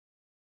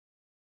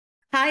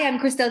Hi, I'm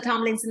Krystal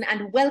Tomlinson,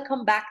 and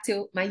welcome back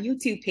to my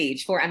YouTube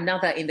page for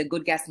another in the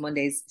Good Gas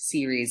Mondays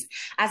series.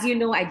 As you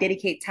know, I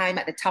dedicate time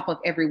at the top of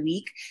every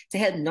week to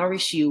help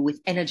nourish you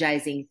with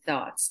energizing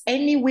thoughts.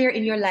 Anywhere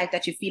in your life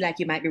that you feel like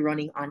you might be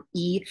running on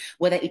E,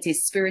 whether it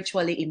is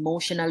spiritually,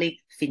 emotionally,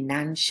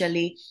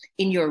 financially,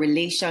 in your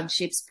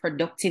relationships,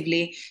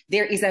 productively,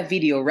 there is a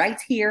video right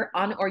here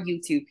on our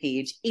YouTube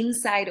page,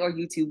 inside our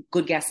YouTube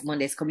Good Gas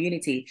Mondays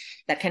community,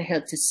 that can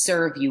help to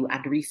serve you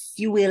and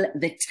refuel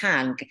the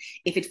tank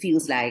if it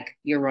feels like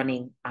you're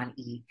running on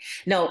E.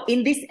 Now,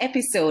 in this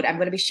episode, I'm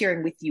going to be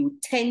sharing with you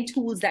 10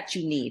 tools that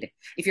you need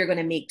if you're going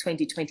to make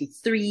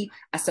 2023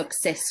 a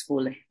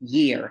successful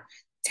year.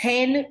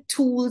 10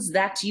 tools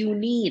that you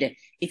need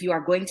if you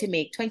are going to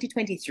make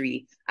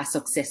 2023 a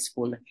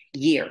successful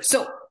year.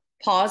 So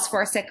pause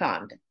for a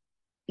second.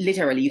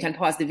 Literally, you can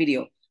pause the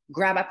video.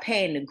 Grab a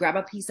pen, grab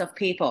a piece of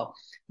paper,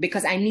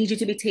 because I need you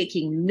to be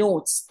taking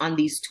notes on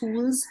these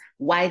tools,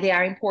 why they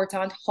are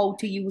important, how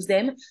to use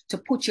them to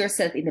put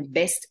yourself in the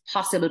best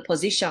possible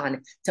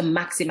position to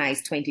maximize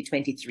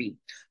 2023.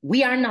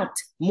 We are not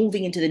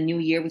moving into the new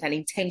year with an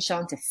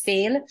intention to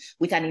fail,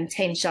 with an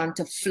intention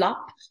to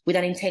flop, with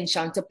an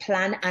intention to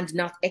plan and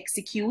not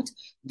execute.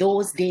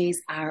 Those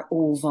days are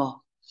over.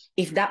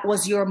 If that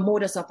was your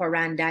modus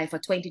operandi for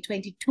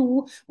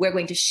 2022, we're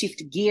going to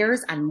shift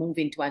gears and move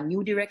into a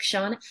new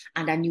direction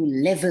and a new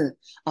level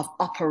of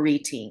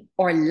operating.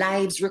 Our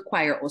lives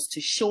require us to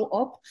show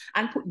up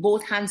and put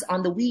both hands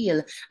on the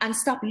wheel and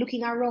stop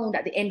looking around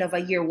at the end of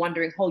a year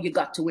wondering how you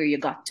got to where you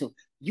got to.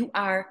 You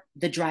are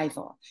the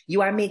driver.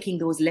 You are making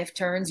those left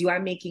turns. You are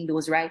making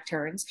those right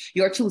turns.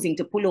 You're choosing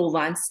to pull over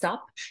and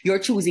stop. You're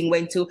choosing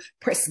when to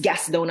press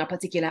gas down a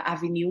particular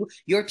avenue.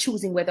 You're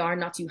choosing whether or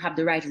not you have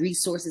the right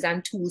resources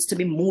and tools to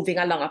be moving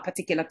along a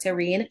particular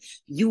terrain.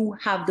 You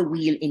have the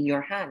wheel in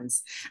your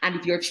hands. And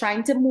if you're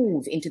trying to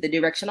move into the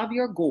direction of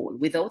your goal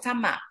without a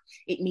map,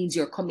 it means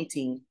you're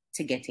committing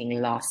to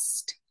getting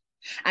lost.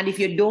 And if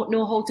you don't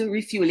know how to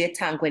refuel your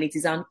tank when it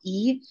is on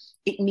E,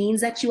 it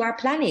means that you are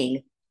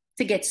planning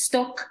to get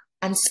stuck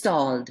and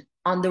stalled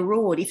on the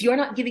road. If you're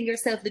not giving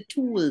yourself the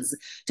tools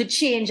to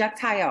change a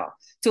tire,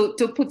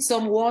 to put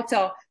some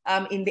water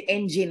in the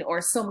engine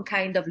or some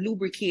kind of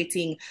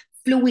lubricating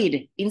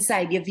fluid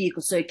inside your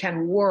vehicle so it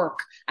can work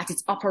at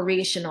its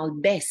operational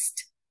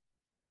best,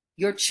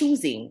 you're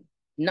choosing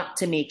not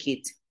to make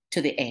it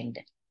to the end.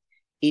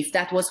 If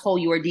that was how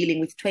you were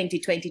dealing with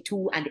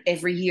 2022 and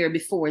every year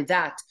before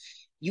that,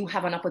 you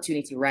have an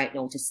opportunity right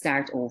now to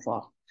start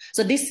over.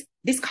 So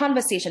this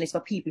conversation is for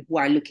people who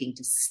are looking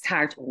to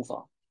start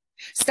over.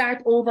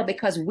 Start over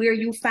because where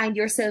you find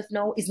yourself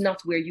now is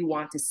not where you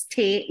want to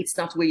stay. It's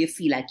not where you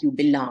feel like you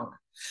belong.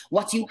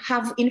 What you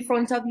have in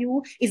front of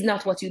you is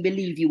not what you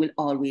believe you will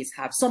always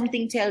have.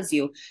 Something tells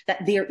you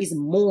that there is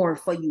more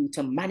for you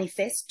to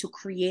manifest, to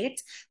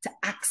create, to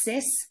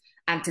access,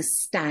 and to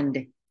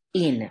stand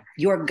in.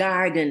 Your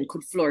garden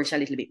could flourish a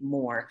little bit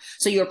more.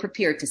 So you're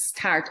prepared to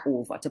start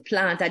over, to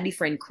plant a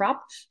different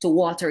crop, to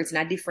water it in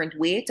a different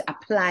way, to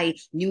apply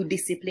new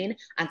discipline,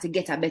 and to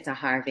get a better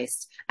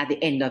harvest at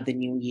the end of the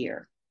new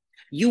year.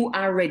 You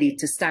are ready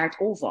to start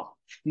over.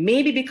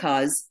 Maybe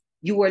because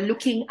you were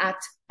looking at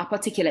a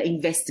particular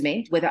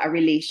investment, whether a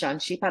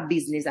relationship, a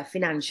business, a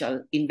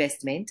financial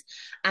investment,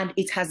 and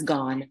it has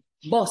gone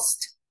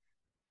bust.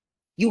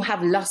 You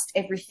have lost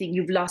everything.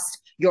 You've lost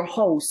your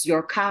house,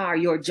 your car,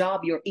 your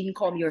job, your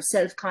income, your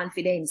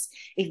self-confidence.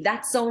 If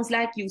that sounds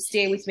like you,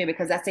 stay with me,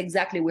 because that's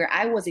exactly where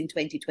I was in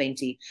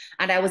 2020.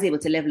 And I was able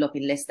to level up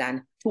in less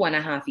than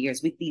 2.5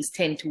 years with these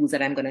 10 tools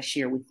that I'm going to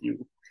share with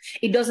you.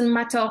 It doesn't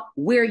matter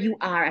where you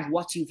are and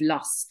what you've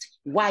lost,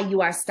 why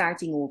you are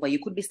starting over. You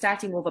could be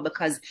starting over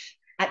because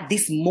at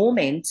this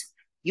moment,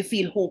 you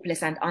feel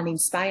hopeless and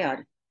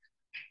uninspired.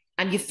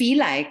 And you feel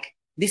like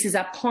this is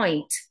a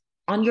point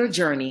on your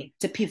journey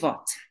to pivot.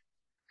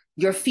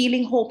 You're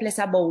feeling hopeless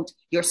about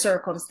your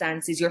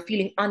circumstances. You're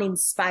feeling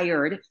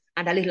uninspired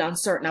and a little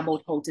uncertain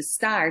about how to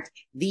start.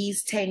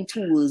 These 10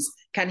 tools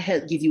can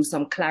help give you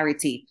some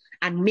clarity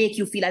and make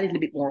you feel a little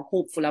bit more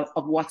hopeful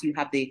of what you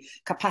have the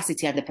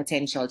capacity and the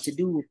potential to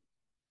do.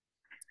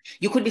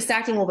 You could be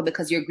starting over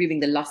because you're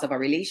grieving the loss of a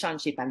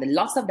relationship, and the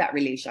loss of that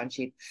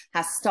relationship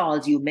has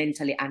stalled you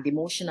mentally and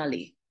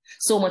emotionally.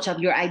 So much of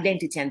your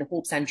identity and the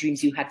hopes and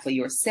dreams you had for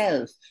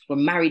yourself were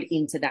married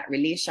into that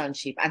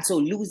relationship. And so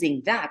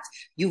losing that,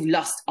 you've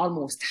lost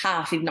almost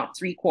half, if not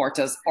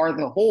 3/4 or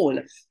the whole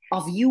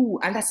of you.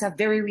 And that's a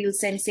very real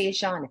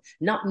sensation,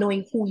 not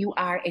knowing who you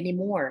are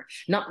anymore,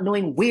 not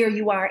knowing where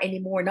you are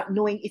anymore, not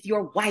knowing if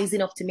you're wise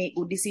enough to make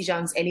good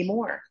decisions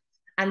anymore.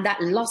 And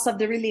that loss of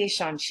the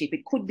relationship,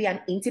 it could be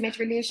an intimate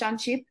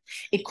relationship.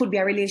 It could be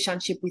a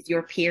relationship with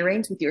your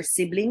parent, with your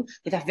sibling,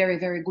 with a very,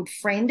 very good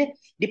friend,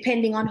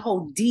 depending on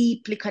how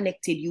deeply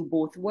connected you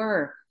both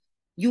were.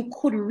 You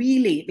could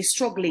really be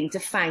struggling to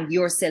find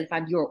yourself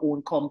and your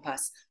own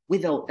compass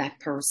without that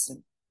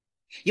person.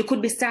 You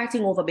could be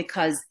starting over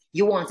because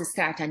you want to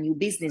start a new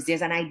business.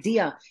 There's an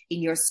idea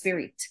in your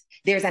spirit.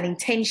 There's an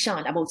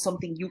intention about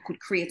something you could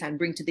create and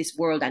bring to this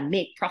world and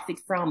make profit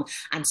from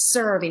and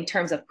serve in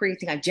terms of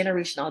creating a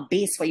generational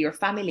base for your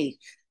family.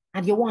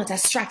 And you want a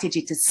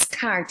strategy to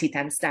start it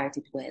and start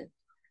it well.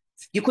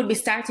 You could be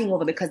starting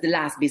over because the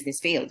last business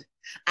failed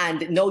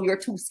and now you're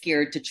too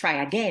scared to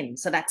try again.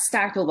 So that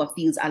start over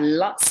feels a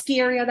lot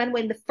scarier than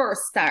when the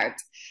first start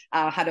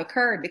had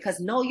occurred, because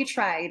now you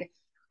tried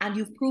and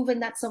you've proven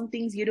that some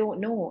things you don't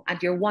know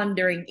and you're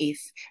wondering if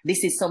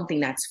this is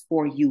something that's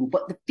for you.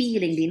 But the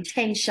feeling, the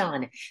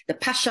intention, the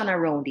passion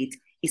around it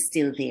is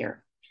still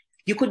there.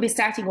 You could be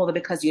starting over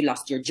because you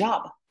lost your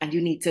job and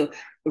you need to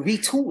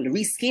retool,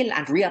 reskill,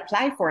 and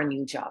reapply for a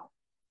new job.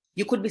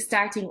 You could be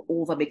starting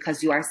over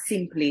because you are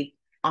simply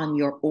on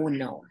your own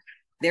now.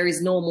 There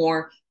is no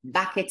more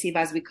backative,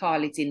 as we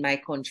call it in my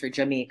country,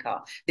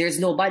 Jamaica. There's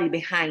nobody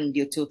behind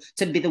you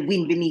to be the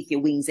wind beneath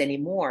your wings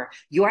anymore.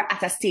 You are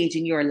at a stage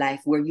in your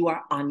life where you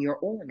are on your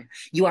own.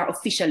 You are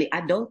officially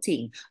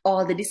adulting.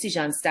 All the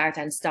decisions start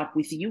and stop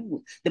with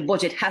you. The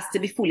budget has to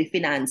be fully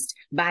financed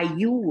by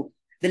you.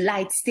 The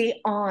lights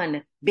stay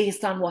on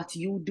based on what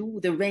you do.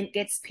 The rent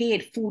gets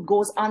paid. Food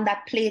goes on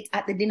that plate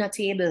at the dinner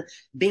table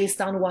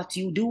based on what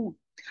you do.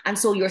 And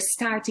so you're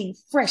starting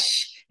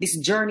fresh, this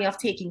journey of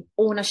taking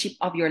ownership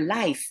of your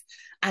life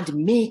and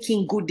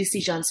making good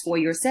decisions for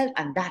yourself.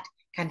 And that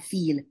can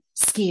feel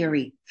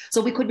scary.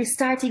 So we could be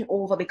starting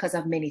over because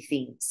of many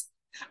things.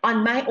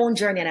 On my own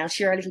journey, and I'll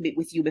share a little bit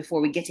with you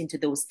before we get into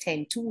those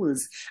 10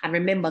 tools. And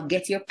remember,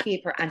 get your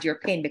paper and your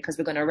pen because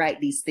we're going to write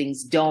these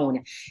things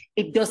down.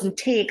 It doesn't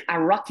take a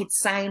rocket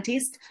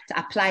scientist to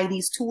apply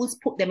these tools,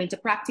 put them into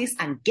practice,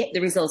 and get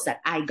the results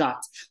that I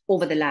got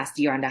over the last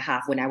year and a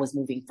half when I was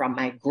moving from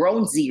my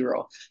ground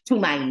zero to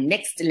my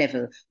next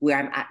level where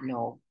I'm at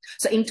now.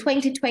 So in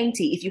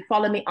 2020, if you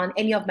follow me on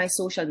any of my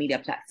social media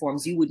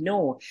platforms, you would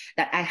know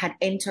that I had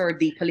entered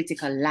the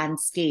political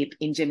landscape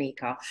in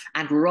Jamaica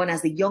and run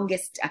as the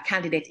youngest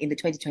candidate in the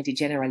 2020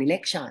 general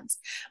elections.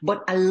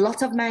 But a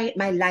lot of my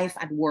life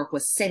and work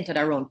was centered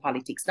around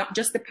politics, not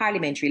just the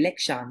parliamentary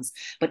elections,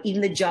 but even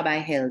the job I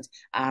held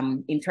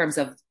in terms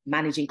of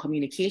managing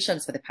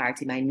communications for the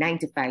party. My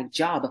 9-to-5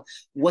 job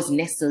was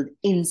nestled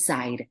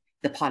inside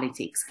the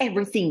politics.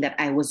 Everything that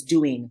I was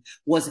doing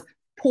was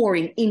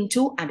pouring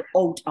into and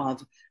out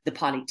of the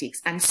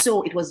politics. And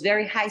so it was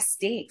very high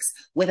stakes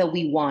whether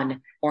we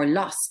won or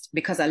lost,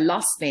 because a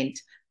loss meant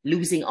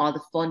losing all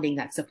the funding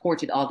that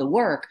supported all the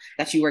work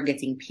that you were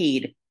getting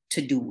paid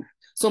to do.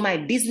 So my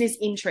business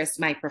interests,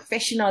 my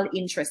professional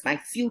interests, my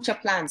future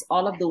plans,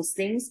 all of those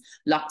things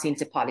locked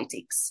into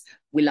politics.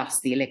 We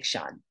lost the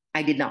election.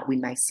 I did not win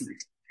my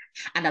seat.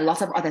 And a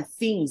lot of other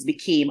things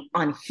became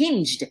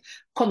unhinged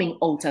coming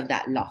out of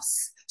that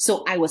loss.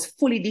 So I was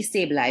fully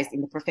destabilized in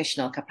the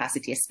professional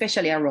capacity,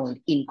 especially around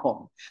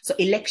income. So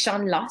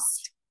election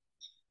lost,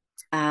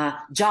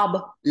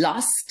 job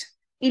lost,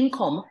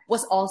 income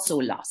was also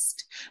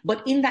lost.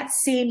 But in that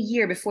same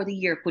year, before the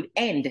year could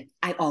end,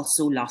 I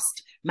also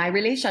lost my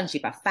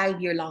relationship. A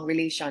 5-year-long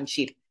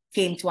relationship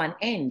came to an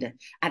end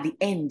at the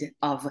end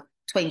of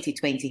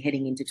 2020,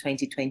 heading into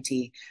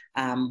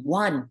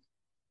 2021,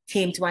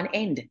 came to an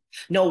end.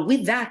 Now,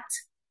 with that,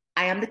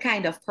 I am the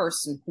kind of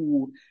person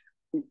who,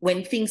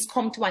 when things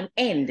come to an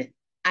end,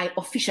 I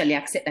officially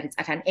accept that it's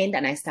at an end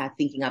and I start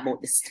thinking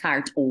about the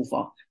start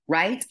over,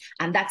 right?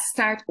 And that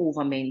start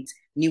over meant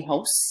new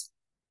house.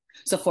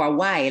 So for a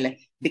while,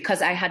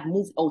 because I had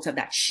moved out of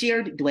that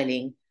shared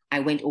dwelling, I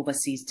went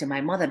overseas to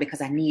my mother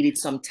because I needed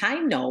some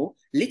time now,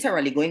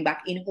 literally going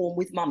back in home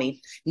with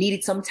mommy,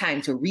 needed some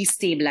time to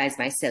restabilize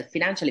myself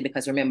financially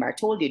because remember, I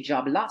told you,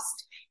 job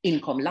lost,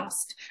 income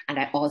lost. And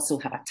I also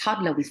have a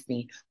toddler with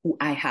me who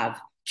I have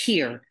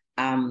care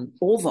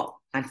over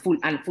and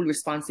full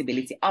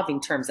responsibility of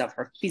in terms of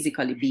her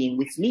physically being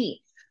with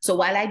me. So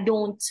while I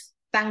don't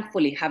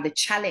thankfully have the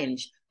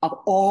challenge of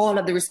all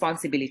of the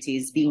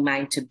responsibilities being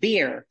mine to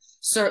bear,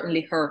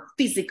 certainly her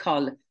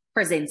physical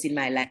presence in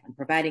my life and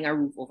providing a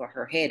roof over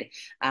her head,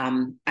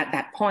 at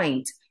that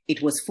point,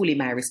 it was fully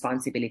my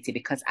responsibility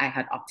because I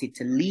had opted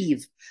to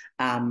leave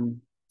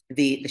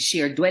the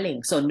shared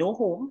dwelling. So no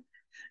home,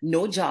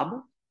 no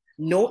job,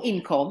 no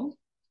income,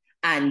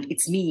 and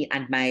it's me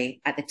and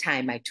at the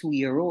time, my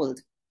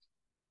 2-year-old.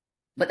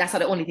 But that's not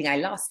the only thing I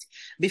lost.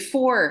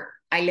 Before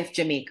I left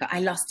Jamaica,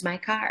 I lost my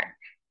car.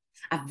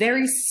 A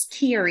very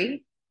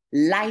scary,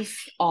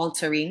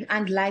 life-altering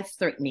and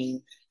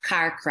life-threatening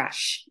car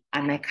crash,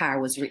 and my car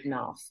was written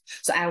off.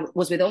 So I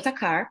was without a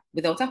car,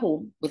 without a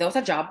home, without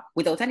a job,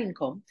 without an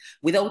income,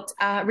 without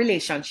a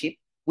relationship,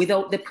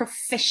 without the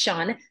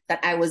profession that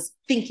I was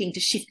thinking to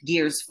shift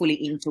gears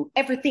fully into.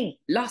 Everything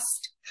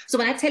lost. So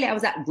when I tell you I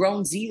was at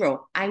ground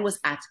zero, I was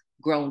at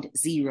ground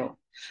zero.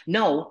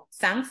 Now,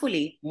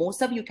 thankfully,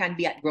 most of you can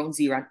be at ground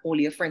zero and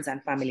only your friends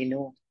and family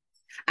know.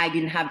 I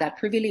didn't have that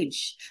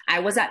privilege. I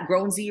was at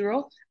ground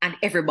zero and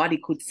everybody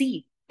could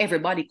see,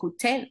 everybody could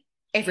tell,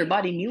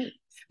 everybody knew,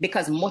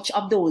 because much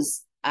of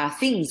those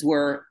things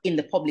were in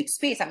the public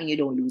space. I mean, you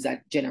don't lose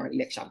a general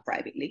election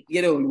privately.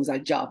 You don't lose a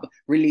job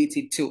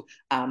related to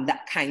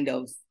that kind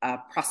of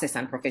process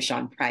and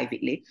profession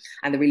privately.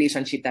 And the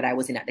relationship that I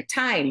was in at the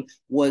time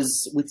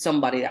was with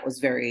somebody that was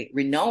very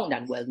renowned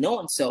and well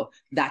known. So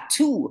that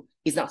too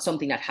is not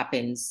something that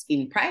happens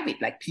in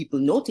private, like people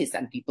notice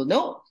and people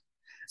know.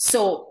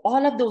 So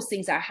all of those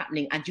things are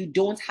happening and you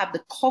don't have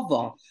the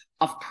cover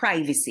of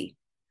privacy.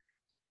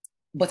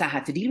 But I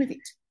had to deal with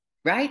it.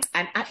 Right?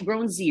 I'm at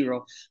ground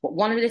zero. But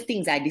one of the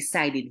things I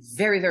decided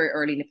very, very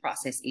early in the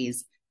process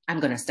is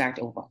I'm going to start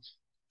over.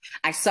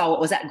 I saw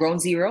what was at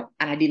ground zero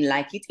and I didn't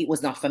like it. It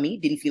was not for me.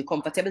 Didn't feel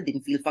comfortable,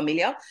 didn't feel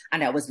familiar.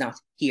 And I was not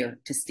here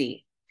to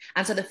stay.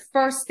 And so the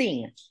first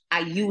thing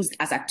I used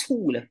as a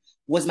tool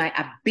was my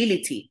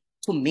ability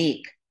to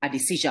make a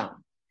decision.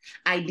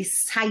 I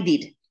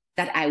decided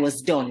that I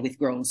was done with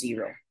ground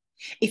zero.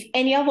 If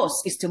any of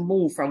us is to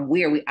move from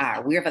where we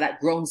are, wherever that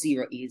ground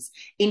zero is,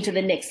 into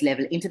the next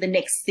level, into the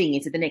next thing,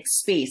 into the next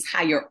space,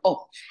 higher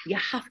up, you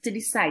have to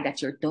decide that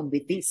you're done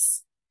with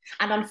this.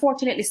 And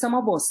unfortunately, some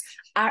of us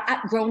are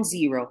at ground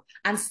zero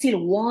and still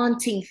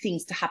wanting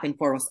things to happen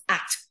for us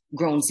at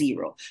ground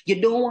zero.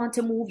 You don't want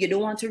to move. You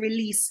don't want to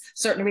release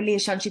certain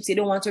relationships. You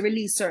don't want to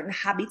release certain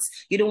habits.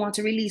 You don't want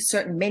to release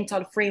certain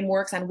mental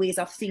frameworks and ways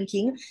of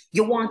thinking.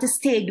 You want to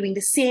stay doing the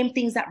same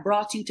things that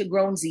brought you to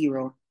ground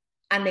zero.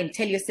 And then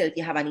tell yourself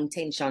you have an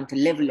intention to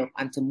level up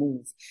and to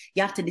move.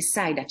 You have to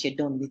decide that you're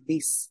done with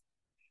this.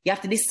 You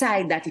have to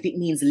decide that if it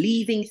means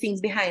leaving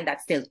things behind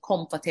that felt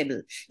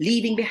comfortable,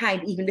 leaving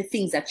behind even the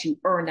things that you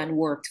earned and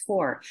worked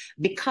for,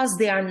 because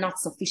they are not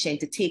sufficient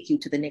to take you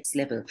to the next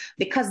level,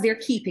 because they're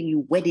keeping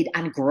you wedded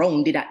and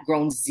grounded at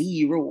ground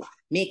zero,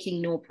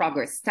 making no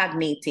progress,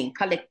 stagnating,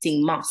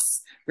 collecting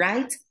moss,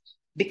 right?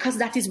 Because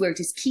that is where it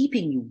is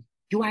keeping you.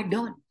 You are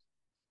done.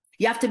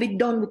 You have to be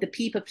done with the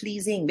people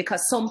pleasing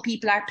because some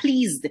people are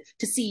pleased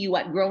to see you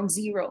at ground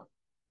zero.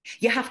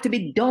 You have to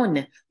be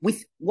done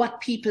with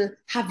what people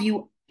have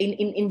you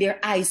in their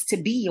eyes to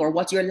be or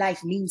what your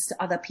life means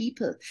to other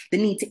people. The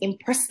need to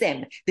impress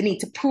them, the need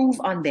to prove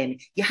on them.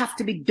 You have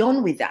to be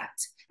done with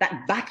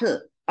that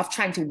battle of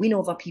trying to win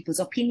over people's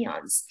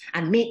opinions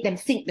and make them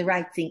think the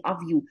right thing of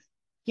you.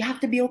 You have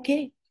to be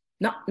okay.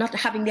 Not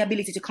having the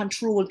ability to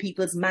control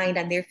people's mind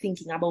and their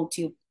thinking about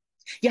you.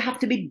 You have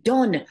to be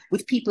done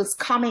with people's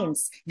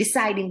comments,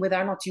 deciding whether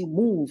or not you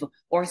move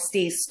or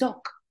stay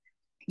stuck.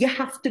 You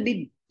have to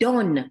be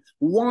done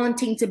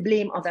wanting to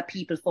blame other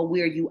people for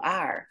where you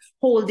are,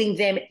 holding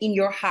them in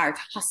your heart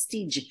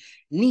hostage,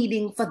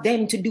 needing for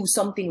them to do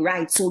something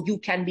right so you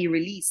can be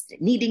released,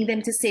 needing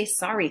them to say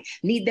sorry,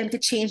 need them to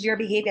change your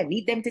behavior,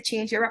 need them to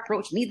change your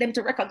approach, need them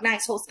to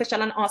recognize how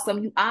special and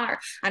awesome you are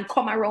and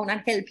come around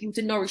and help you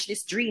to nourish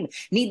this dream,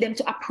 need them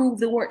to approve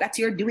the work that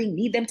you're doing,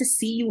 need them to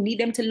see you, need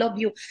them to love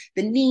you.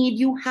 The need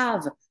you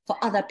have for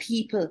other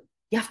people,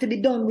 you have to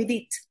be done with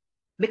it.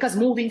 Because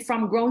moving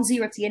from ground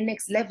zero to your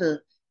next level,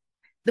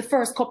 the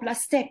first couple of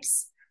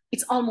steps,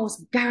 it's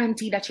almost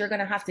guaranteed that you're going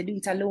to have to do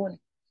it alone.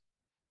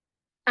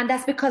 And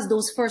that's because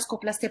those first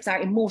couple of steps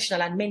are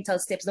emotional and mental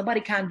steps.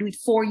 Nobody can do it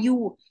for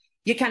you.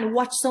 You can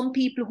watch some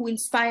people who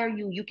inspire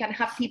you. You can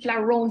have people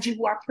around you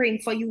who are praying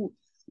for you.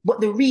 But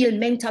the real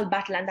mental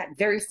battle and that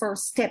very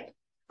first step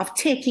of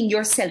taking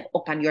yourself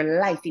up and your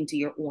life into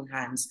your own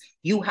hands,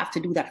 you have to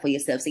do that for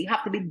yourself. So you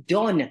have to be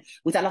done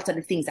with a lot of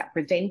the things that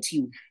prevent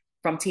you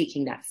from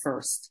taking that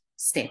first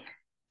step.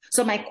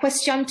 So my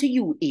question to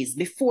you is,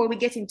 before we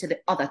get into the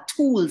other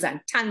tools and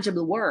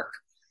tangible work,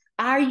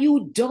 are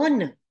you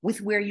done with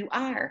where you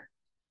are?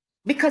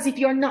 Because if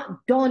you're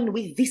not done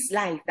with this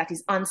life that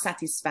is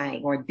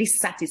unsatisfying or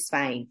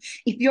dissatisfying,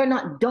 if you're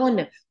not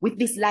done with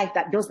this life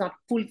that does not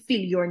fulfill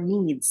your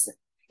needs,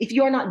 if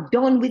you're not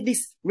done with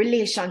this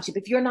relationship,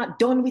 if you're not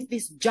done with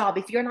this job,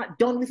 if you're not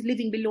done with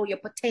living below your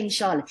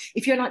potential,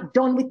 if you're not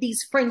done with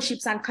these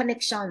friendships and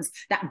connections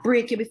that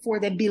break you before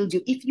they build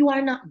you, if you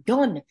are not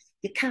done,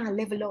 you can't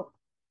level up.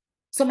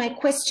 So my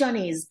question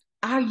is,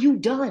 are you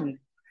done?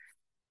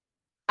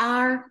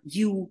 Are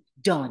you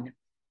done?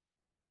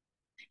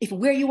 If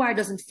where you are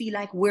doesn't feel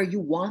like where you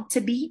want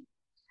to be,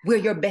 where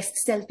your best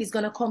self is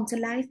going to come to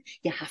life,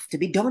 you have to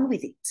be done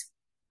with it.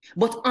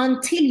 But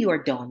until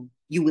you're done,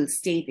 you will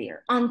stay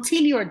there.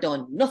 Until you're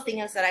done,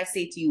 nothing else that I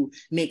say to you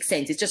makes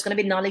sense. It's just going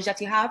to be knowledge that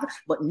you have,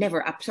 but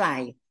never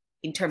apply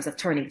in terms of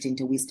turning it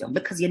into wisdom,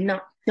 because you're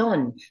not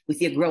done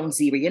with your ground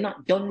zero. You're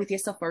not done with your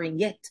suffering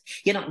yet.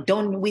 You're not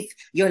done with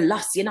your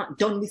loss. You're not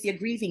done with your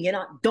grieving. You're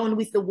not done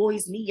with the woe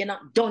is me. You're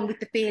not done with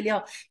the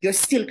failure. You're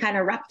still kind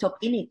of wrapped up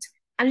in it.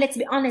 And let's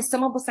be honest,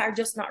 some of us are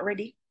just not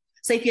ready.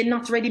 So if you're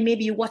not ready,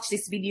 maybe you watch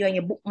this video and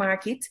you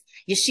bookmark it,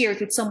 you share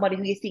it with somebody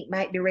who you think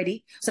might be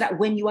ready, so that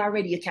when you are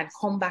ready, you can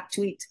come back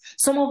to it.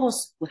 Some of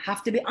us will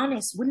have to be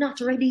honest. We're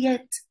not ready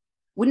yet.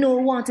 We know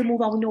we want to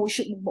move and we know we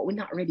should move, but we're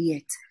not ready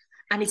yet.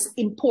 And it's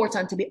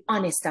important to be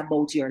honest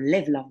about your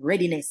level of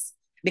readiness,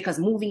 because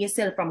moving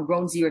yourself from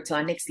ground zero to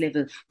our next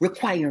level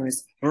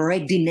requires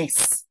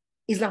readiness.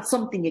 It's not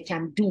something you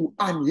can do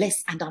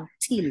unless and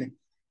until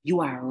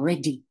you are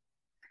ready.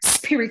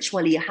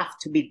 Spiritually, you have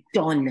to be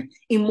done.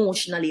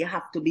 Emotionally, you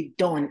have to be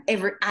done.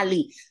 Every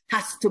alley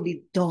has to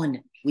be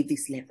done with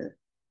this level.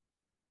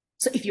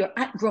 So if you're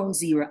at ground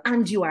zero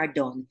and you are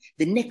done,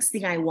 the next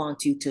thing I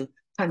want you to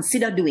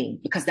consider doing,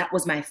 because that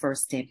was my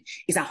first step,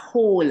 is a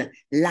whole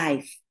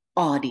life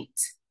audit.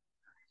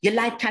 Your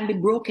life can be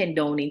broken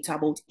down into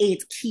about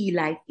 8 key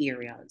life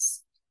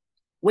areas.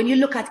 When you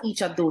look at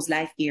each of those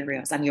life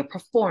areas and your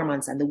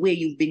performance and the way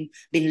you've been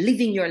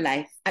living your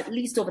life, at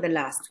least over the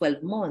last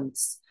 12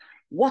 months,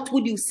 what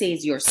would you say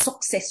is your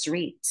success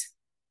rate?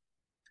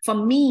 For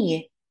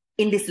me,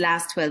 in this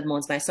last 12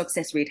 months, my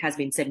success rate has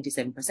been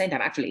 77%. I'm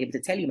actually able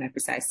to tell you my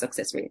precise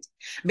success rate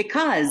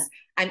because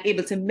I'm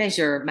able to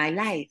measure my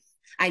life.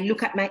 I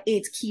look at my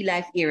 8 key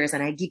life areas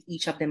and I give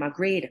each of them a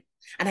grade.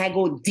 And I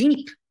go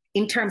deep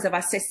in terms of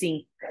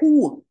assessing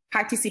who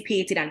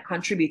participated and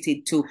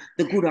contributed to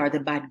the good or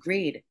the bad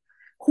grade.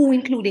 Who,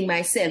 including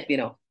myself,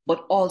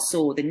 but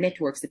also the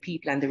networks, the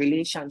people, and the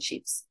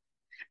relationships.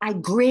 I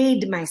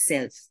grade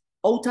myself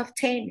out of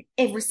 10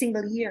 every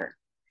single year.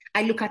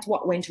 I look at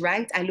what went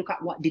right. I look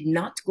at what did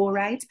not go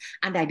right.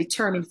 And I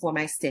determine for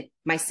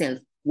myself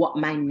what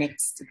my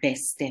next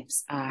best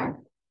steps are.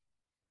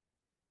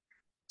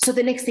 So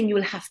the next thing you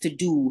will have to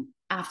do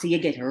after you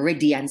get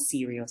ready and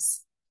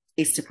serious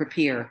is to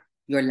prepare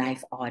your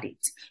life audit.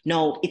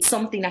 Now, it's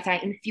something that I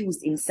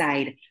infused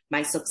inside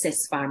my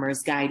Success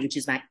Farmer's Guide, which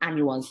is my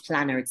annual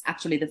planner. It's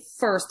actually the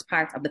first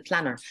part of the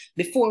planner.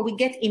 Before we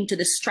get into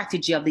the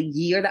strategy of the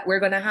year that we're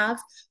going to have,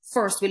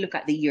 first we look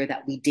at the year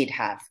that we did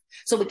have.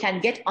 So we can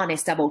get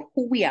honest about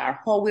who we are,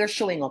 how we're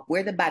showing up,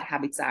 where the bad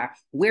habits are,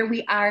 where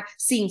we are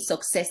seeing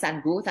success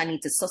and growth and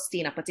need to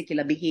sustain a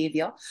particular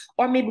behavior.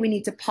 Or maybe we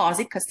need to pause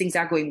it because things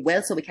are going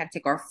well, so we can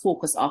take our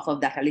focus off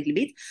of that a little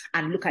bit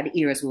and look at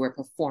the areas where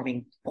we're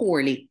performing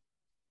poorly.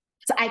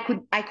 So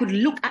I could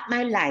look at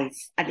my life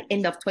at the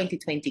end of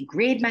 2020,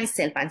 grade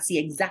myself and see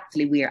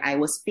exactly where I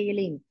was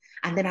failing.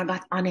 And then I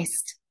got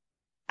honest.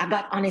 I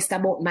got honest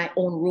about my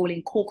own role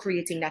in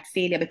co-creating that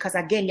failure, because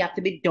again, you have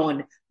to be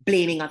done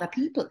blaming other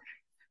people.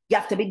 You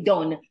have to be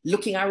done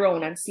looking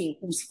around and seeing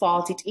whose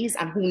fault it is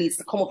and who needs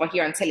to come over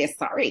here and tell you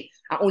sorry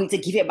and only to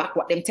give you back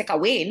what them take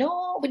away.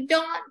 No, we're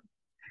done.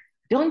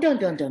 Done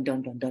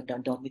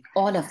with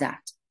all of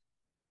that.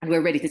 And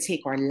we're ready to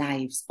take our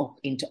lives up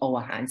into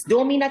our hands.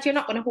 Don't mean that you're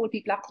not going to hold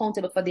people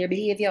accountable for their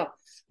behavior,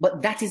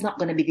 but that is not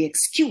going to be the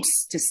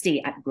excuse to stay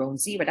at ground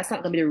zero. That's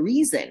not going to be the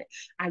reason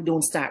I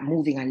don't start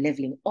moving and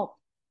leveling up.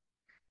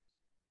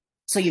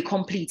 So you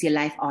complete your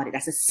life audit.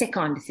 That's the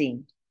second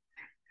thing.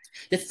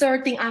 The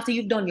third thing after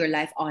you've done your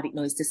life audit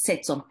now is to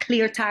set some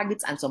clear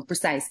targets and some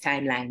precise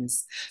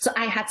timelines. So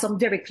I had some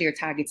very clear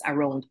targets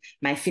around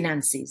my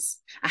finances.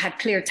 I had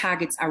clear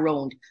targets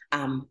around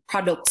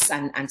products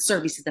and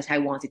services that I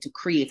wanted to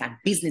create and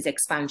business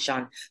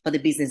expansion for the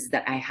businesses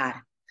that I had.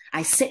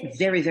 I set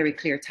very, very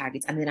clear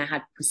targets, and then I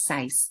had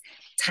precise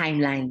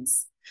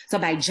timelines. So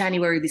by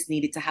January, this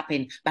needed to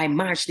happen. By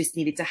March, this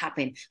needed to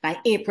happen. By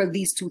April,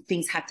 these 2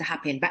 things had to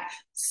happen. But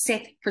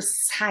set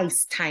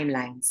precise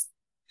timelines.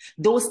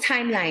 Those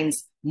timelines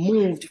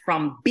moved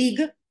from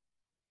big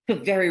to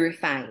very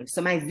refined.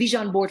 So my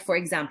vision board, for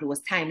example,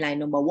 was timeline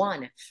number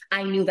 1.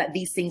 I knew that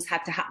these things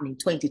had to happen in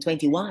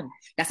 2021.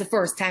 That's the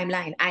first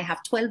timeline. I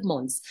have 12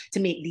 months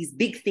to make these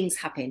big things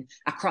happen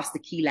across the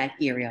key life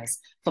areas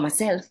for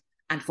myself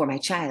and for my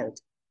child.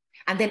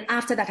 And then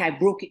after that, I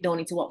broke it down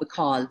into what we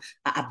call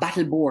a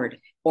battle board,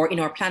 or in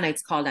our planner,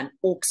 it's called an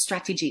oak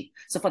strategy.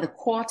 So for the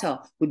quarter,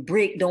 we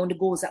break down the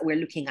goals that we're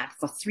looking at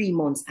for 3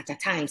 months at a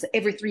time. So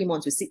every 3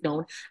 months, we sit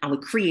down and we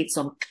create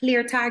some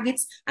clear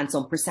targets and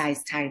some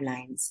precise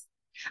timelines.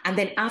 And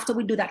then after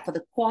we do that for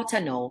the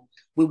quarter now,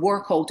 we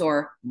work out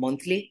our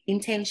monthly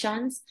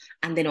intentions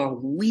and then our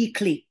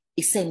weekly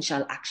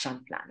essential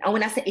action plan. And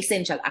when I say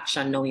essential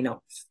action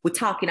now, we're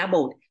talking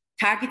about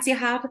targets you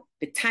have,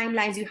 the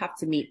timelines you have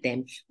to meet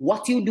them.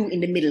 What you do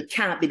in the middle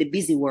can't be the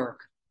busy work.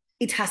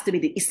 It has to be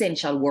the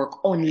essential work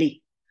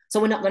only. So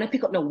we're not going to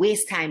pick up no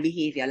waste time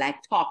behavior like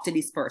talk to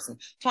this person.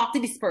 Talk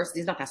to this person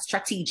is not a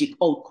strategic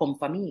outcome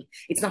for me.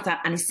 It's not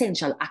an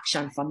essential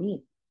action for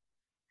me.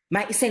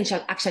 My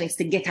essential action is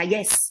to get a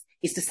yes,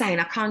 is to sign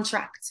a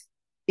contract,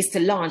 is to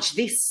launch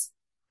this.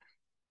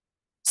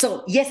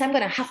 So yes, I'm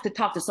going to have to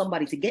talk to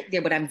somebody to get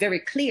there, but I'm very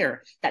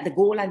clear that the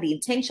goal and the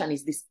intention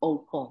is this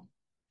outcome.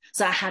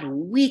 So I had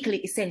weekly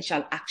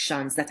essential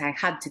actions that I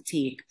had to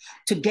take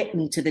to get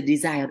me to the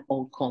desired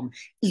outcome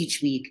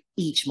each week,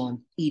 each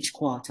month, each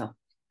quarter.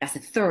 That's the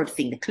third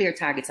thing, the clear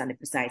targets and the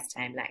precise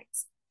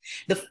timelines.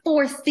 The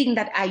fourth thing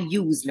that I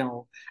use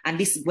now, and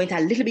this went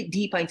a little bit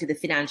deeper into the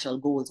financial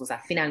goals, was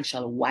a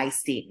financial why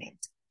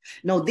statement.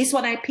 Now, this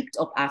one I picked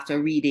up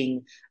after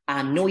reading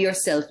Know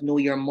Yourself, Know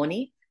Your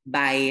Money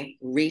by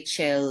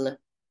Rachel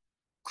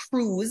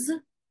Cruz.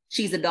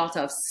 She's the daughter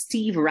of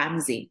Steve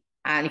Ramsey.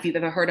 And if you've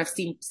ever heard of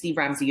Steve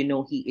Ramsey, you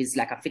know he is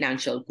like a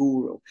financial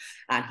guru.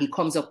 And he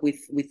comes up with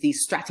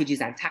these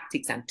strategies and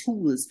tactics and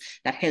tools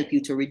that help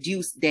you to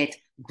reduce debt,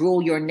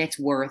 grow your net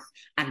worth,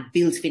 and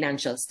build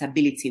financial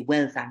stability,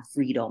 wealth, and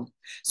freedom.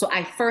 So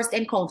I first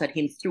encountered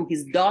him through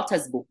his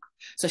daughter's book,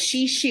 So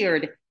she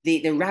shared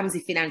the Ramsey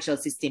financial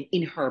system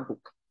in her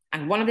book.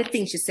 And one of the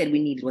things she said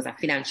we needed was a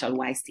financial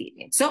why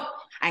statement. So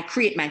I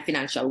create my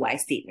financial why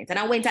statement. And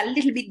I went a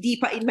little bit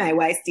deeper in my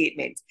why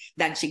statement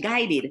than she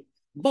guided.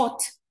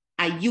 But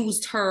I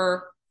used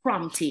her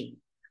prompting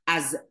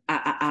as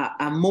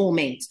a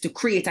moment to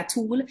create a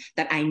tool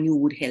that I knew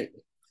would help me.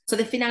 So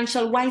the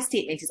financial why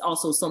statement is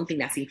also something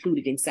that's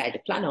included inside the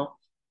planner.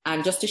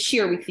 And just to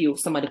share with you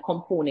some of the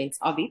components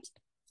of it.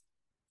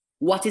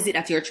 What is it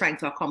that you're trying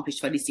to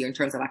accomplish for this year in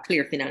terms of a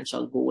clear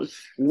financial goal?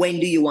 When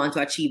do you want to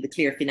achieve the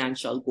clear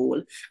financial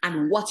goal?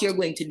 And what you're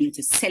going to do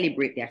to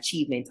celebrate the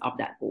achievement of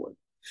that goal.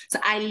 So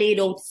I laid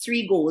out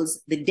 3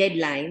 goals, the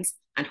deadlines,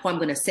 and how I'm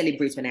going to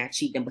celebrate when I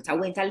achieve them. But I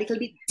went a little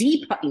bit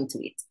deeper into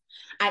it.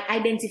 I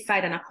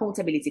identified an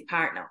accountability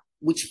partner,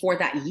 which for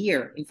that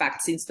year, in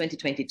fact, since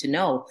 2020 to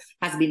now,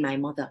 has been my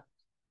mother.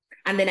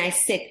 And then I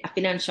set a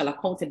financial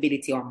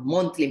accountability or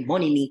monthly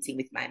money meeting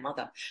with my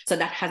mother. So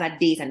that has a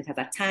date and it has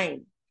a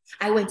time.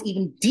 I went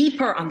even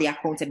deeper on the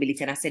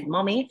accountability and I said,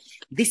 Mommy,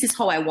 this is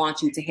how I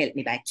want you to help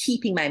me by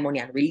keeping my money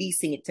and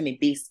releasing it to me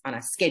based on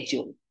a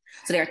schedule.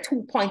 So there are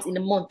 2 points in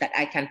the month that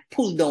I can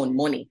pull down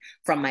money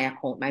from my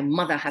account. My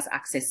mother has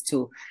access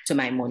to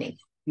my money.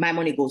 My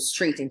money goes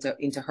straight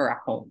into her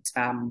account,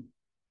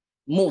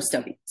 most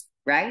of it,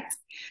 right?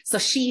 So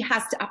she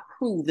has to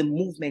approve the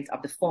movement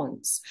of the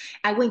funds.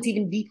 I went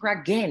even deeper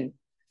again.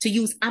 To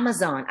use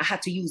Amazon, I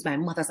had to use my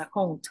mother's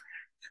account,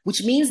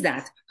 which means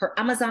that her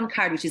Amazon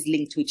card, which is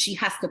linked to it, she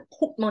has to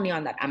put money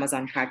on that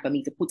Amazon card for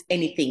me to put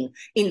anything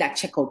in that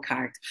checkout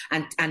cart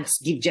and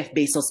give Jeff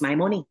Bezos my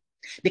money,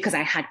 because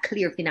I had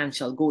clear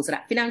financial goals. So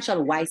that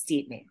financial why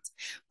statement,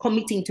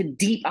 committing to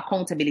deep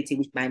accountability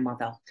with my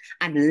mother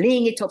and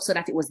laying it up so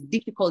that it was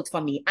difficult for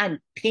me and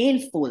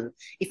painful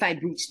if I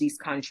breached these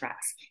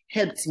contracts,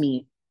 helped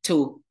me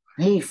to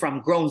move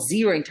from ground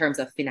zero in terms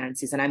of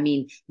finances. And I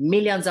mean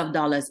millions of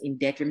dollars in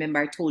debt. Remember,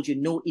 I told you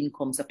no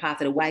income. So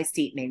part of the why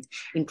statement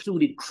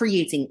included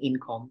creating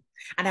income.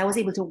 And I was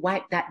able to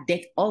wipe that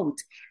debt out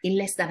in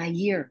less than a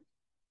year,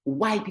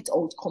 wipe it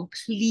out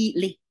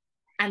completely,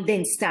 and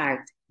then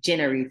start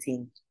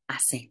generating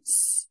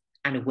assets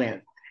and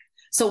wealth.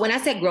 So when I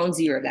said ground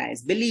zero,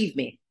 guys, believe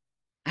me,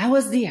 I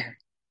was there.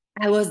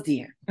 I was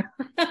there.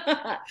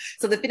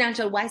 So the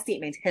financial why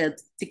statement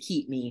helped to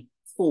keep me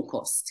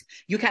focused.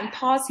 You can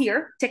pause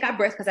here, take a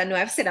breath, because I know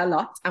I've said a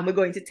lot and we're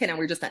going to 10 and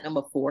we're just at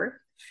number 4.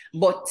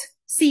 But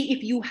see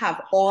if you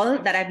have all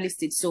that I've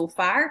listed so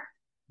far,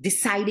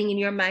 deciding in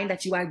your mind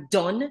that you are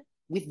done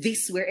with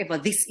this, wherever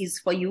this is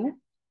for you,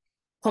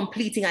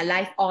 completing a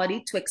life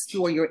audit to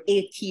explore your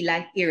 8 key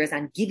life areas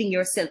and giving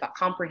yourself a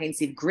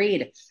comprehensive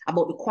grade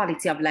about the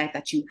quality of life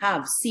that you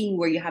have, seeing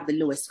where you have the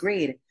lowest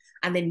grade.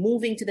 And then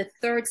moving to the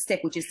 3rd step,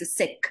 which is to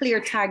set clear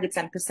targets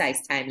and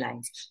precise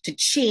timelines to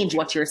change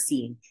what you're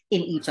seeing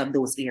in each of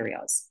those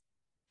areas.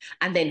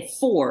 And then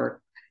 4,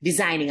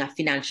 designing a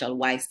financial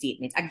why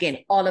statement. Again,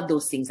 all of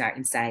those things are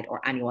inside our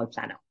annual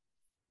planner.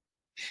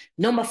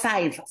 Number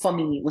 5 for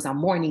me was a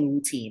morning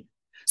routine.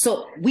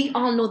 So we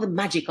all know the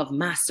magic of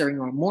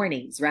mastering our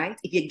mornings, right?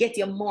 If you get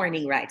your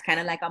morning right, kind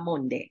of like a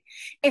Monday,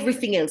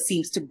 everything else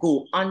seems to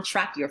go on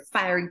track. You're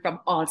firing from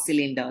all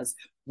cylinders.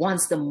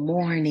 Once the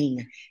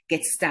morning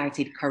gets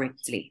started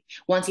correctly,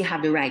 once you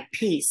have the right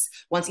pace,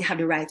 once you have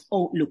the right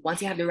outlook,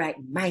 once you have the right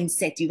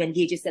mindset, you've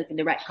engaged yourself in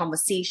the right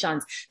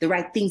conversations, the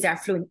right things are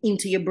flowing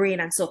into your brain.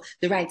 And so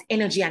the right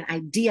energy and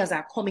ideas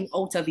are coming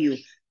out of you.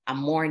 A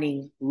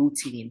morning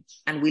routine.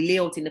 And we lay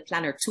out in the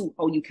planner too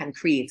how you can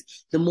create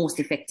the most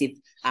effective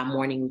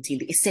morning routine,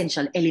 the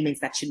essential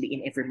elements that should be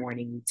in every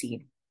morning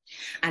routine.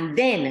 And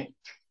then,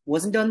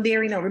 wasn't done there,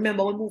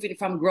 remember we're moving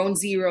from ground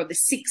zero. The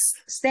 6th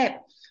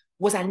step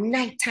was a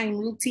nighttime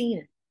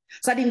routine.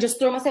 So I didn't just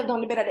throw myself down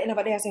the bed at the end of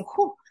the day and say,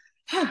 whew,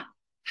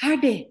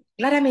 hard day,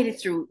 glad I made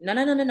it through.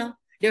 No.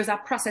 There's a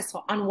process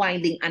for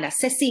unwinding and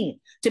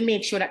assessing to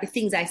make sure that the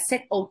things I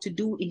set out to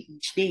do in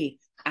each day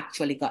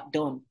actually got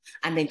done,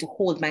 and then to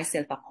hold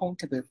myself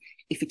accountable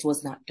if it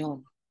was not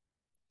done.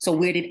 So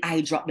where did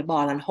I drop the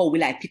ball and how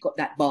will I pick up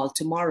that ball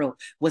tomorrow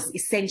was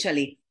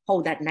essentially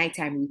how that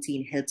nighttime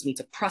routine helps me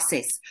to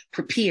process,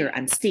 prepare,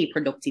 and stay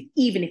productive,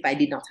 even if I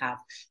did not have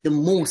the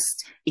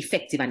most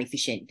effective and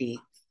efficient day.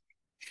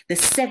 The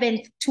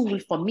 7th tool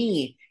for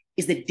me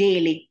is the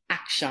daily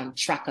action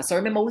tracker. So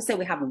remember, we said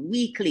we have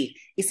weekly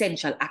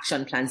essential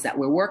action plans that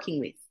we're working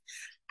with.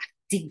 I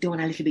dig down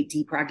a little bit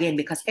deeper again,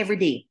 because every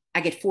day I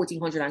get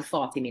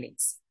 1,440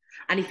 minutes.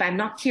 And if I'm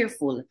not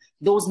careful,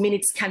 those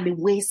minutes can be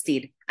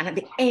wasted. And at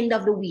the end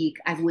of the week,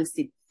 I've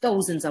wasted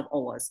thousands of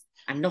hours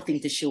and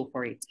nothing to show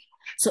for it.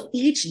 So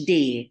each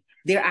day,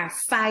 there are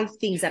 5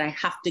 things that I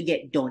have to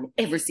get done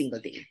every single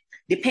day.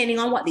 Depending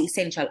on what the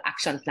essential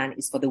action plan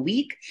is for the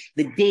week,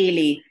 the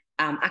daily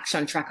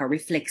action tracker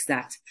reflects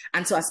that.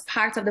 And so as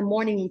part of the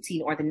morning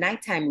routine or the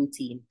nighttime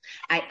routine,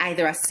 I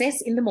either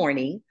assess in the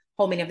morning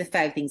how many of the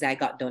 5 things I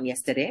got done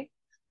yesterday,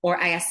 or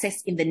I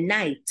assess in the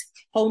night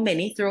how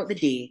many throughout the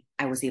day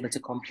I was able to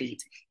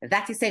complete.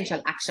 That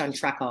essential action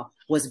tracker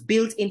was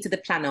built into the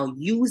planner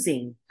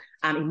using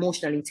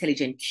emotional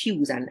intelligent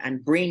cues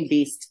and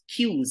brain-based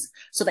cues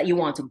so that you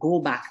want to go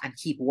back and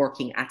keep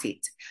working at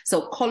it.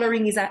 So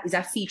coloring is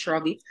a feature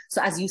of it.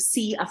 So as you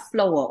see a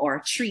flower or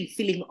a tree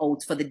filling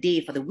out for the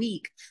day, for the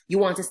week, you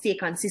want to stay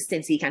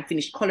consistent so you can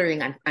finish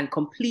coloring and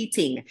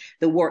completing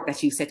the work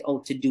that you set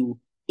out to do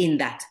in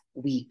that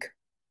week.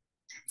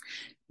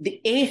 The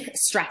eighth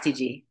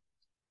strategy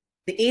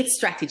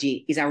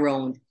is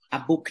around a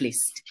book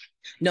list.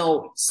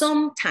 Now,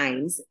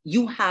 sometimes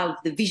you have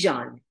the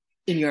vision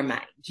in your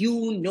mind.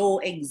 You know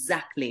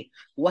exactly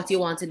what you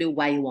want to do,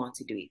 why you want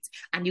to do it.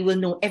 And you will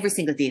know every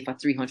single day for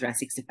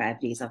 365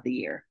 days of the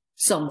year.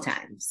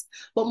 Sometimes.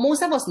 But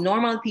most of us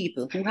normal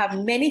people who have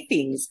many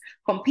things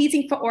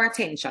competing for our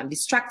attention,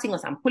 distracting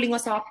us and pulling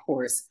us off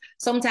course,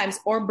 sometimes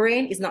our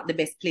brain is not the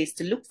best place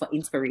to look for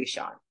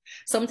inspiration.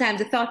 Sometimes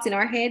the thoughts in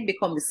our head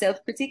become the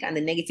self-critic and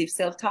the negative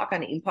self-talk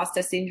and the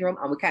imposter syndrome,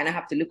 and we kind of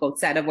have to look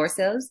outside of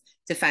ourselves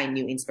to find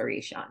new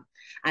inspiration.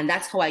 And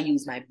that's how I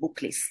use my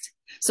book list.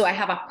 So I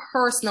have a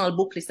personal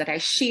book list that I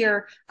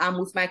share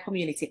with my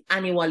community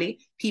annually.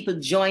 People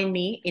join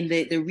me in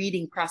the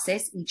reading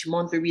process. Each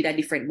month we read a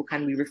different book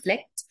and we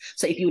reflect.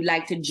 So if you'd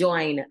like to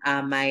join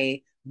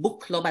my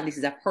book club, and this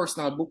is a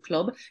personal book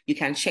club, you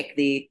can check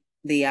the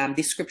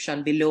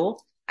description below.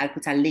 I'll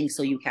put a link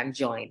so you can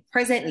join.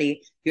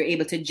 Presently, you're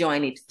able to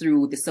join it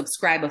through the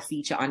subscriber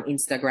feature on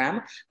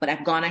Instagram, but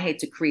I've gone ahead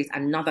to create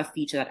another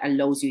feature that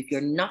allows you, if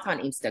you're not on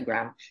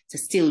Instagram, to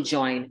still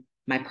join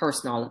my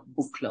personal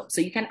book club.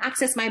 So you can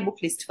access my book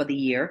list for the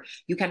year.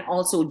 You can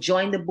also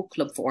join the book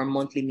club for our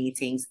monthly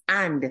meetings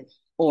and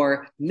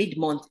or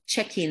mid-month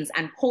check-ins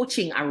and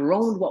coaching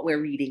around what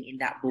we're reading in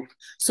that book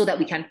so that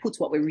we can put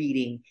what we're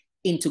reading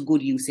into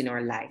good use in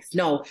our life.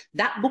 Now,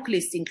 that book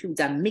list includes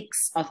a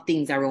mix of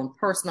things around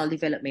personal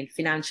development,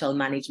 financial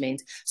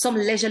management, some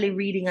leisurely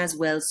reading as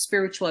well,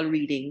 spiritual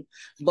reading,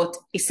 but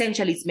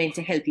essentially it's meant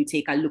to help you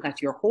take a look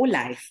at your whole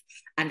life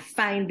and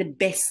find the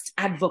best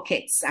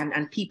advocates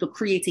and people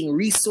creating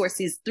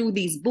resources through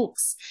these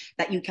books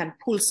that you can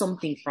pull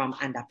something from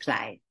and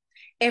apply.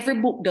 Every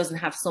book doesn't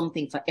have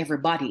something for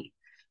everybody.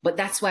 But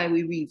that's why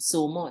we read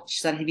so much,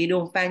 so that if you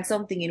don't find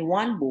something in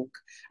one book,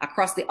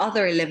 across the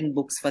other 11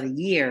 books for the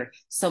year,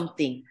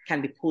 something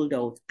can be pulled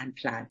out and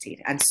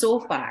planted. And so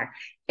far,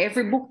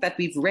 every book that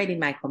we've read in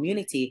my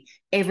community,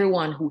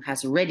 everyone who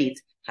has read it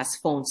has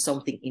found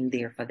something in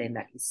there for them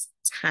that is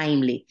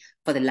timely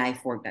for the life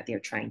work that they're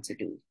trying to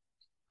do.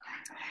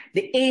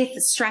 The eighth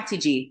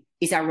strategy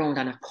is around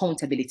an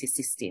accountability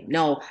system.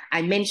 Now,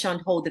 I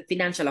mentioned how the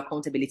financial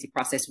accountability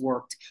process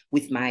worked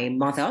with my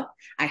mother.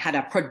 I had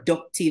a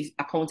productive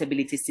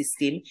accountability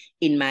system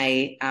in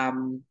my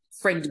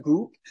friend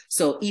group.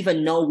 So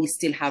even now we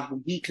still have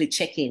weekly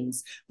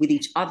check-ins with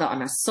each other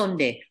on a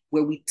Sunday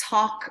where we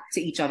talk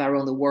to each other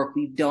around the work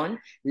we've done,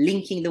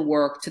 linking the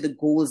work to the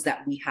goals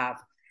that we have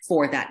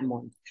for that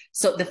month.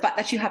 So the fact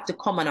that you have to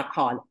come on a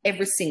call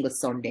every single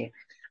Sunday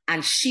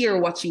and share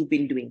what you've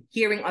been doing,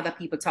 hearing other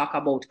people talk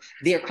about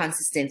their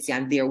consistency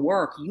and their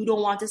work. You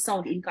don't want to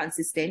sound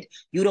inconsistent.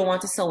 You don't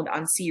want to sound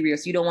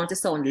unserious. You don't want to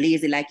sound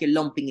lazy like you're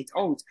lumping it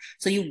out.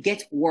 So you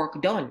get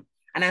work done.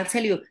 And I'll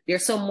tell you,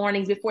 there's some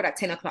mornings before that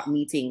 10 o'clock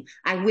meeting,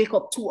 I wake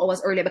up 2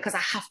 hours earlier because I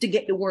have to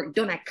get the work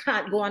done. I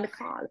can't go on the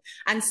call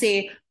and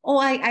say, oh,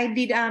 I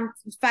did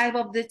 5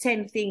 of the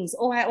 10 things.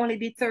 Oh, I only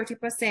did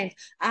 30%.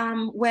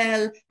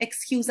 Well,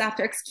 excuse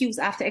after excuse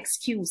after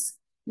excuse.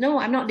 No,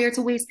 I'm not there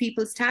to waste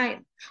people's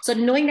time. So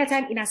knowing that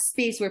I'm in a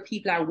space where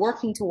people are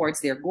working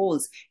towards their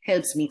goals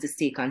helps me to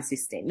stay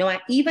consistent. Now, I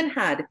even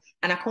had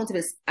an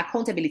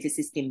accountability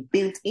system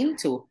built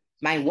into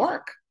my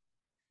work.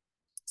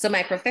 So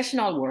my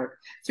professional work,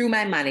 through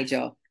my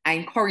manager, I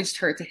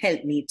encouraged her to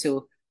help me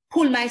to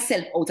pull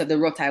myself out of the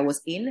rut I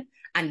was in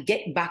and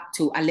get back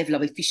to a level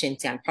of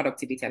efficiency and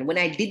productivity. And when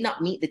I did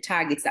not meet the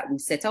targets that we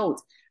set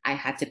out, I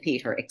had to pay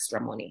her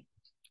extra money.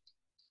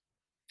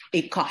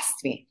 It cost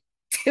me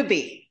to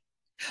be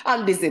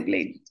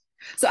undisciplined.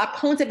 So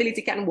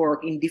accountability can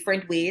work in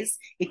different ways.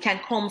 It can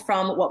come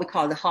from what we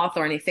call the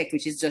Hawthorne effect,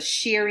 which is just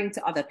sharing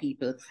to other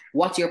people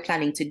what you're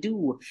planning to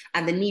do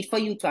and the need for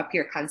you to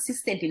appear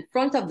consistent in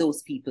front of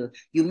those people.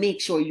 You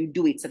make sure you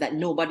do it so that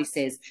nobody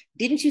says,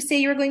 didn't you say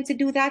you're going to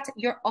do that?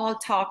 You're all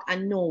talk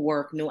and no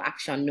work, no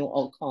action, no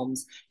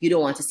outcomes. You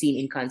don't want to seem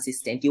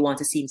inconsistent. You want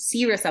to seem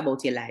serious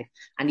about your life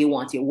and you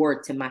want your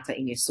word to matter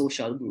in your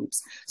social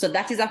groups. So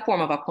that is a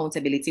form of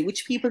accountability,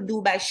 which people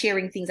do by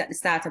sharing things at the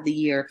start of the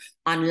year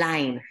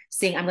online,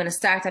 saying, I'm going to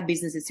start a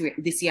business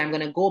this year. I'm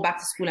going to go back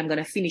to school. I'm going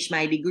to finish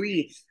my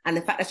degree. And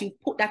the fact that you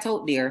put that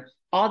out there,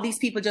 all these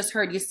people just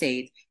heard you say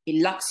it,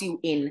 it locks you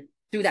in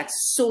through that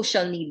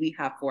social need we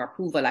have for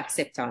approval,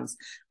 acceptance,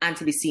 and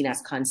to be seen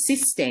as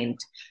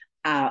consistent.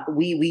 Our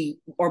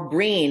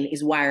brain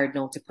is wired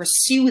now to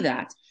pursue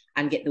that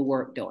and get the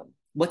work done.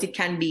 But it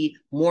can be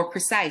more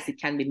precise.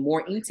 It can be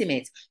more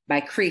intimate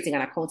by creating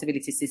an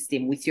accountability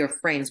system with your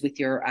friends, with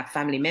your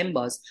family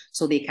members,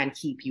 so they can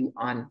keep you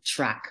on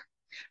track.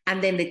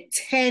 And then the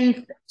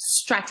 10th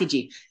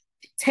strategy,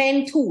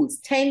 10 tools,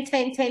 10.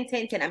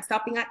 I'm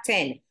stopping at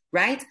 10,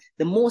 right?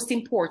 The most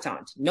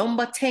important,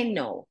 number 10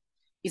 now,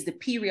 is the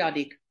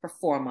periodic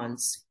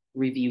performance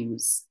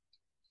reviews.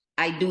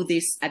 I do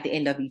this at the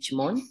end of each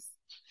month.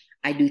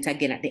 I do it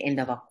again at the end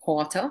of a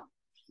quarter.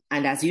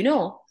 And as you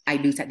know, I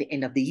do it at the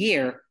end of the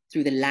year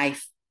through the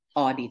life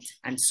audit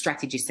and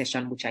strategy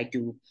session, which I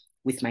do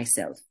with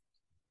myself.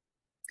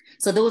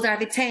 So those are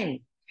the 10.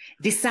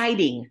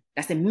 Deciding,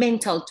 that's a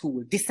mental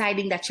tool,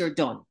 deciding that you're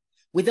done.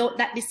 Without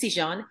that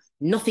decision,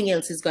 nothing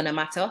else is going to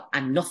matter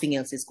and nothing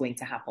else is going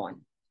to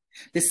happen.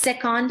 The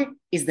second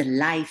is the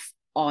life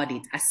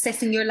audit,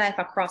 assessing your life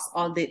across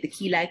all the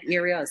key life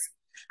areas.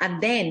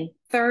 And then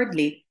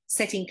thirdly,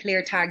 setting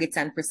clear targets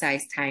and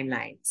precise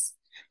timelines.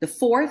 The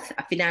fourth,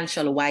 a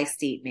financial why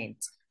statement.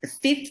 The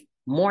fifth,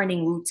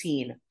 morning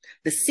routine.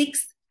 The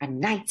sixth, a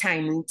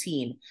nighttime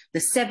routine. The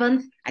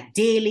seventh, a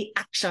daily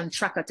action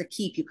tracker to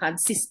keep you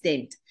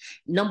consistent.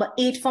 Number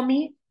 8 for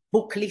me,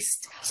 book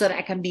list, so that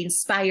I can be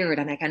inspired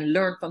and I can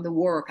learn from the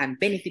work and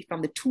benefit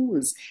from the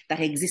tools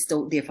that exist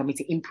out there for me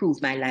to improve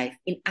my life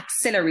in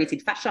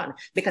accelerated fashion,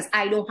 because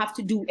I don't have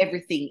to do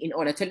everything in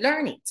order to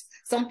learn it.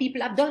 Some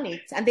people have done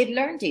it and they've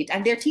learned it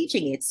and they're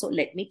teaching it. So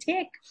let me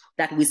take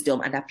that wisdom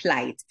and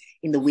apply it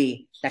in the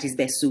way that is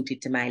best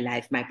suited to my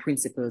life, my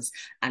principles,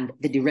 and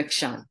the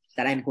direction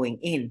that I'm going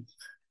in.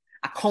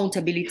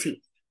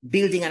 Accountability.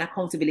 Building an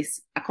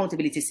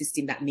accountability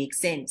system that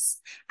makes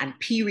sense, and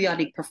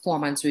periodic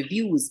performance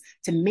reviews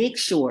to make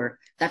sure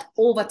that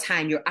over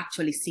time you're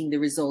actually seeing the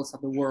results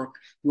of the work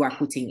you are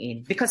putting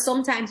in. Because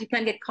sometimes you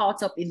can get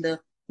caught up in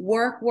the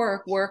work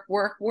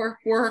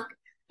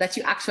that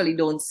you actually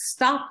don't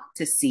stop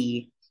to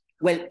see,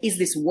 well, is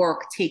this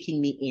work taking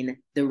me in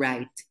the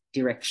right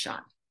direction?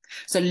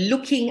 So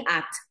looking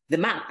at the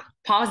map,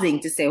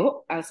 pausing to say,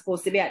 oh, I was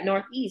supposed to be at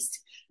Northeast.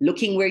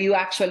 Looking where you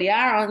actually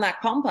are on that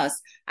compass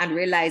and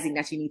realizing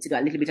that you need to do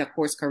a little bit of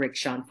course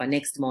correction for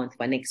next month,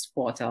 for next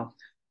quarter,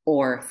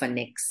 or for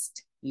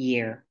next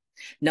year.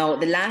 Now,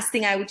 the last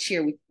thing I would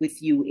share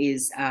with you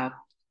is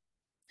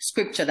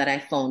scripture that I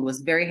found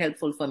was very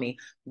helpful for me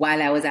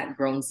while I was at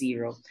ground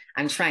zero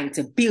and trying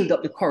to build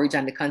up the courage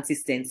and the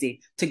consistency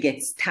to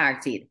get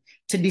started,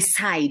 to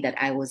decide that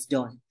I was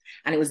done.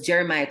 And it was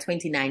Jeremiah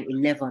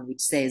 29:11,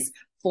 which says,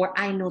 "For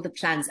I know the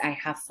plans I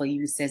have for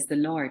you, says the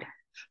Lord,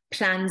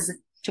 plans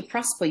to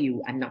prosper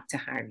you and not to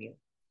harm you,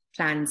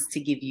 plans to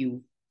give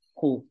you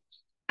hope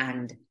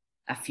and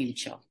a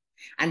future."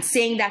 And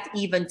saying that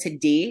even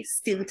today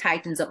still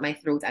tightens up my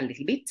throat a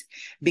little bit,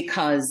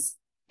 because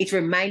it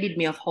reminded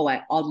me of how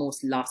I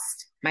almost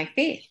lost my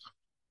faith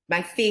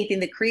in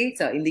the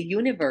Creator, in the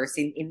universe,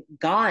 in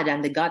God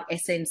and the God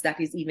essence that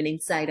is even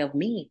inside of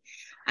me.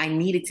 I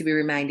needed to be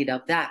reminded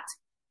of that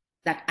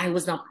I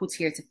was not put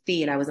here to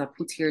fail. I was not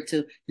put here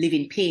to live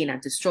in pain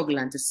and to struggle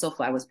and to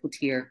suffer. I was put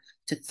here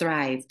to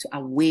thrive, to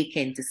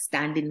awaken, to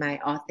stand in my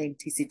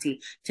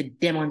authenticity, to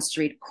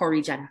demonstrate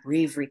courage and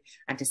bravery,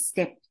 and to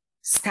stay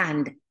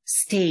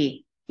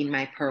in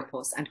my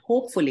purpose. And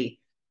hopefully,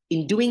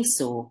 in doing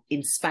so,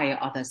 inspire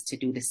others to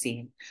do the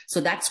same.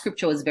 So that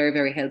scripture was very,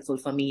 very helpful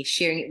for me,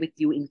 sharing it with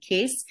you in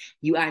case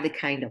you are the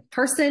kind of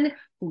person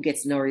who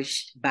gets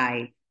nourished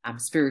by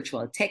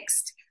spiritual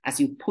text as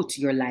you put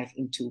your life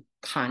into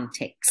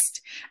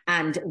context.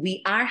 And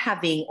we are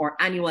having our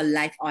annual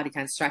life audit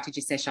and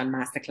strategy session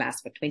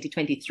masterclass for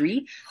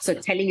 2023. So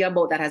telling you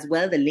about that as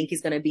well. The link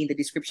is going to be in the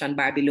description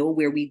bar below,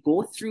 where we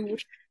go through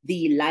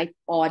the life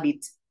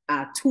audit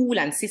tool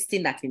and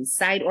system that's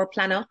inside our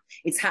planner.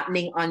 It's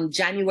happening on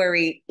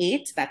January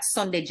 8th. That's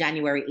Sunday,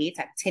 January 8th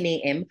at 10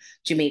 a.m.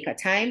 Jamaica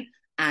time.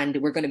 And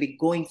we're going to be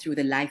going through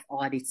the life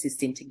audit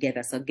system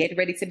together. So get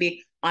ready to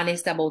be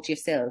honest about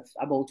yourself,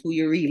 about who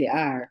you really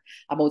are,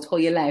 about how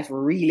your life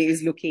really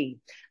is looking,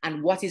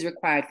 and what is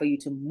required for you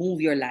to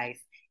move your life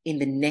in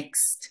the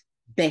next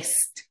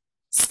best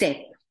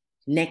step,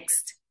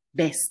 next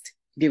best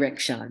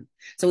direction.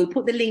 So we'll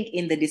put the link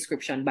in the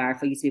description bar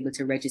for you to be able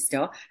to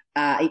register.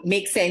 It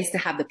makes sense to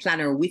have the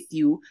planner with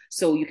you,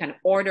 so you can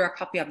order a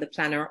copy of the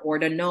planner.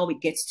 Order now. It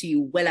gets to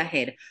you well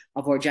ahead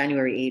of our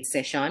January 8th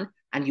session,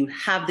 and you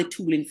have the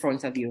tool in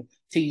front of you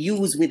to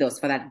use with us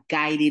for that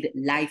guided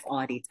life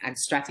audit and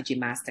strategy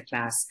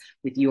masterclass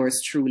with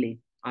yours truly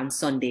on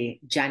Sunday,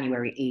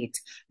 January 8th.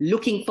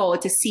 Looking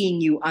forward to seeing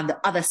you on the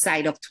other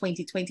side of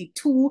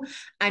 2022.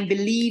 I'm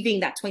believing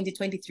that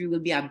 2023 will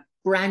be a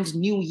brand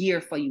new year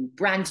for you,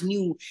 brand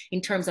new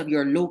in terms of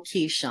your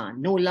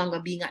location, no longer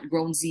being at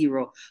ground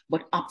zero,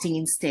 but opting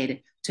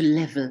instead to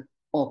level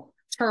up,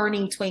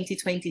 turning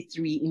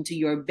 2023 into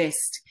your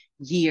best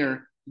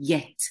year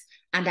yet.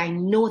 And I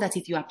know that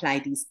if you apply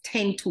these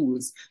 10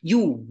 tools,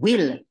 you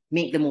will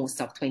make the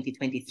most of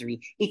 2023.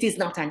 It is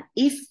not an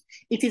if,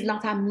 it is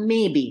not a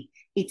maybe,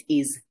 it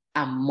is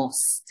a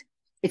must.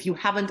 If you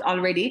haven't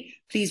already,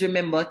 please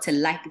remember to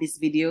like this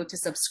video, to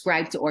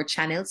subscribe to our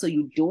channel so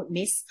you don't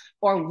miss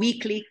our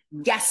weekly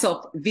gas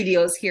up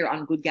videos here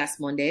on Good Gas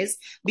Mondays.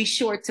 Be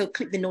sure to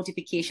click the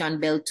notification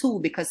bell too,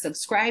 because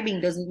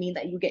subscribing doesn't mean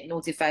that you get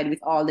notified with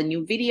all the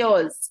new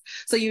videos.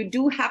 So you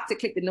do have to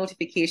click the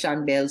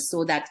notification bell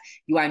so that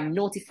you are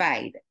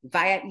notified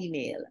via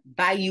email,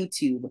 by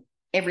YouTube,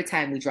 every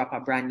time we drop a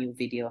brand new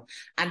video.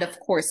 And of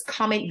course,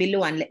 comment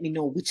below and let me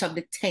know which of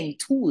the 10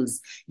 tools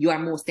you are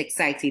most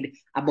excited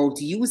about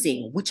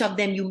using, which of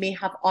them you may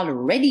have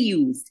already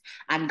used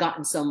and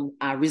gotten some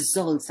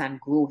results and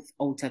growth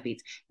out of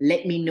it.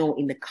 Let me know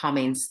in the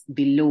comments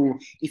below.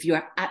 If you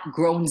are at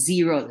ground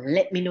zero,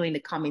 let me know in the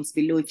comments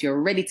below. If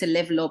you're ready to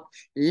level up,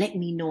 let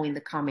me know in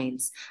the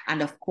comments.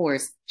 And of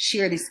course,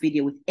 share this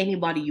video with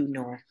anybody you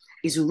know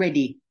is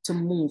ready to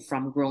move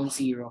from ground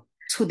zero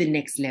to the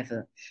next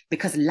level,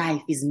 because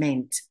life is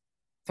meant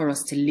for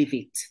us to live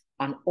it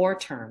on our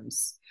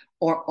terms,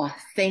 or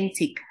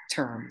authentic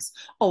terms,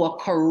 or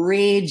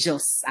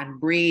courageous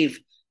and brave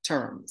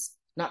terms,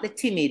 not the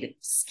timid,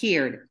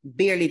 scared,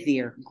 barely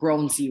there,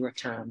 ground zero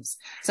terms.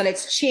 So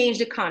let's change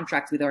the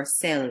contract with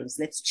ourselves.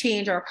 Let's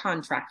change our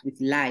contract with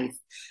life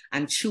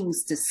and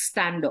choose to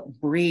stand up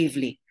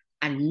bravely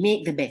and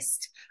make the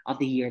best of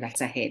the year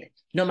that's ahead.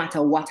 No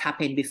matter what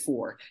happened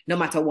before, no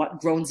matter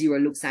what ground zero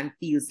looks and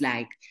feels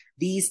like,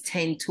 these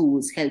 10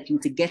 tools help you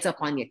to get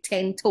up on your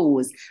 10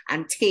 toes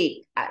and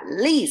take at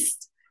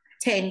least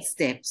 10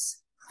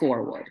 steps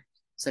forward.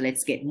 So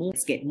let's get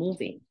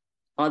moving.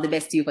 All the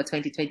best to you for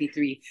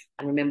 2023.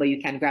 And remember,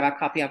 you can grab a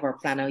copy of our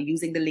planner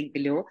using the link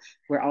below.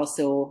 We're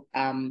also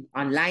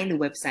online. The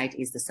website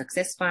is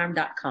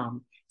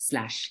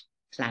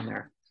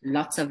thesuccessfarm.com/planner.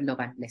 Lots of love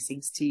and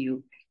blessings to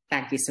you.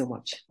 Thank you so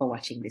much for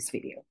watching this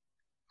video.